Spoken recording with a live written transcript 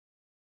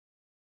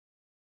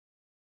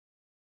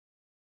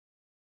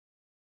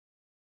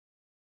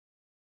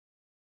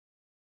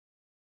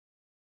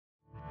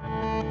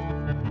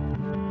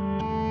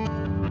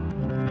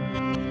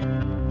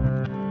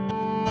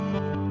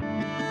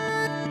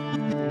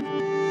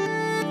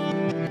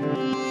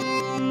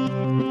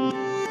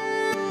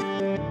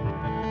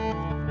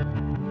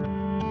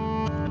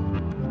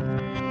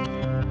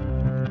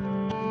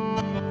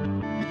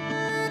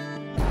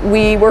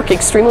We work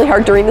extremely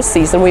hard during the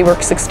season. We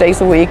work 6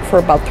 days a week for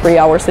about 3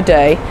 hours a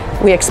day.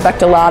 We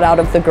expect a lot out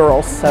of the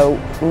girls, so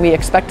we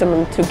expect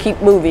them to keep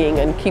moving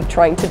and keep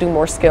trying to do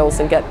more skills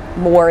and get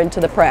more into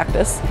the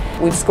practice.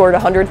 We've scored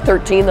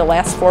 113 the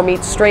last 4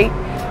 meets straight.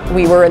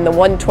 We were in the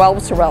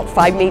 112s for about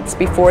 5 meets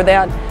before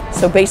that.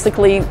 So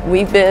basically,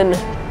 we've been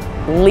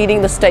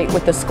leading the state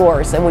with the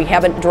scores, and we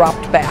haven't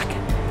dropped back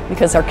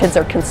because our kids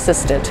are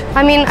consistent.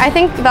 I mean, I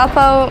think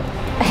Valpo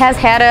has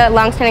had a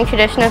long-standing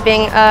tradition of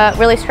being a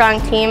really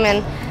strong team,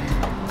 and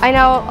I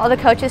know all the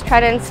coaches try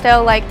to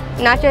instill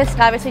not just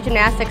obviously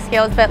gymnastic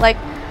skills, but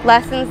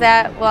lessons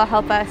that will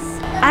help us.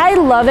 I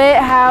love it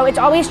how it's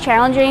always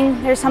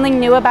challenging. There's something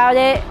new about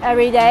it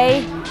every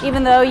day.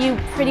 Even though you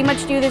pretty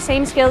much do the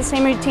same skills,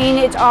 same routine,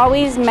 it's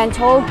always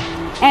mental,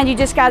 and you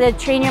just got to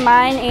train your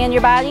mind and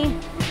your body,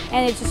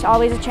 and it's just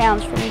always a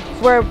challenge for me.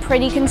 We're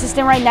pretty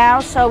consistent right now,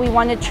 so we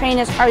want to train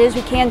as hard as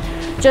we can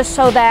just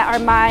so that our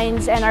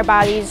minds and our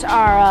bodies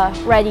are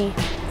ready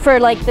for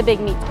the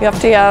big meet. You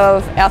have to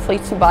have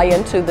athletes who buy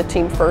into the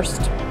Team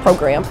First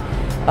program,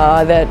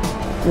 that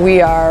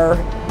we are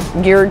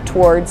geared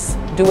towards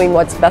doing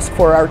what's best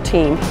for our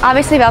team.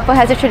 Obviously Valpo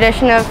has a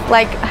tradition of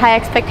high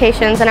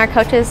expectations, and our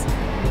coaches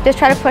just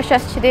try to push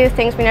us to do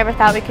things we never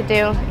thought we could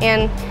do,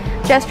 and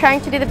just trying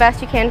to do the best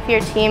you can for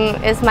your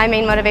team is my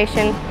main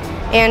motivation,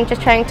 and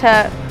just trying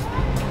to,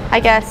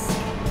 I guess,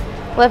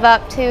 live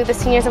up to the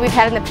seniors that we've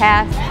had in the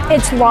past.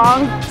 It's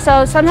long,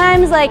 so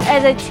sometimes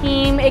as a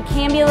team it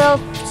can be a little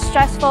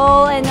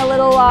stressful and a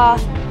little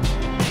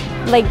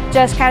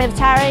just kind of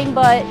tiring,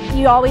 but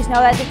you always know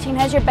that the team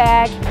has your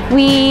back.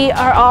 We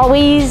are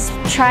always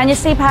trying to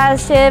stay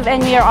positive,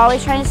 and we are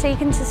always trying to stay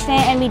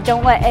consistent, and we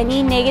don't let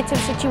any negative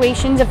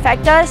situations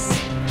affect us.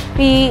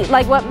 We,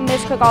 like what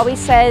Ms. Cook always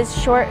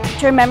says,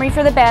 short-term memory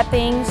for the bad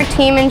things. Our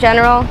team in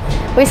general,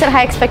 we set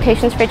high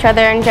expectations for each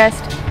other and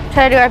just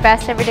try to do our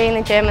best every day in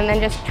the gym, and then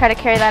just try to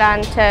carry that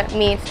on to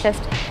meets,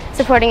 just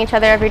supporting each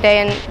other every day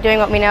and doing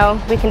what we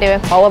know we can do.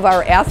 All of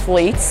our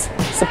athletes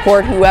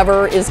support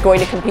whoever is going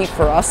to compete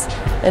for us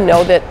and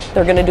know that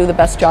they're going to do the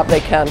best job they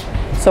can.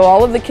 So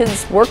all of the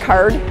kids work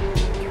hard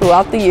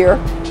throughout the year,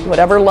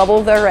 whatever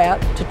level they're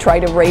at, to try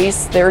to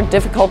raise their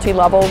difficulty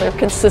level, their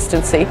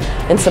consistency,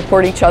 and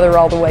support each other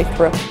all the way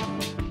through.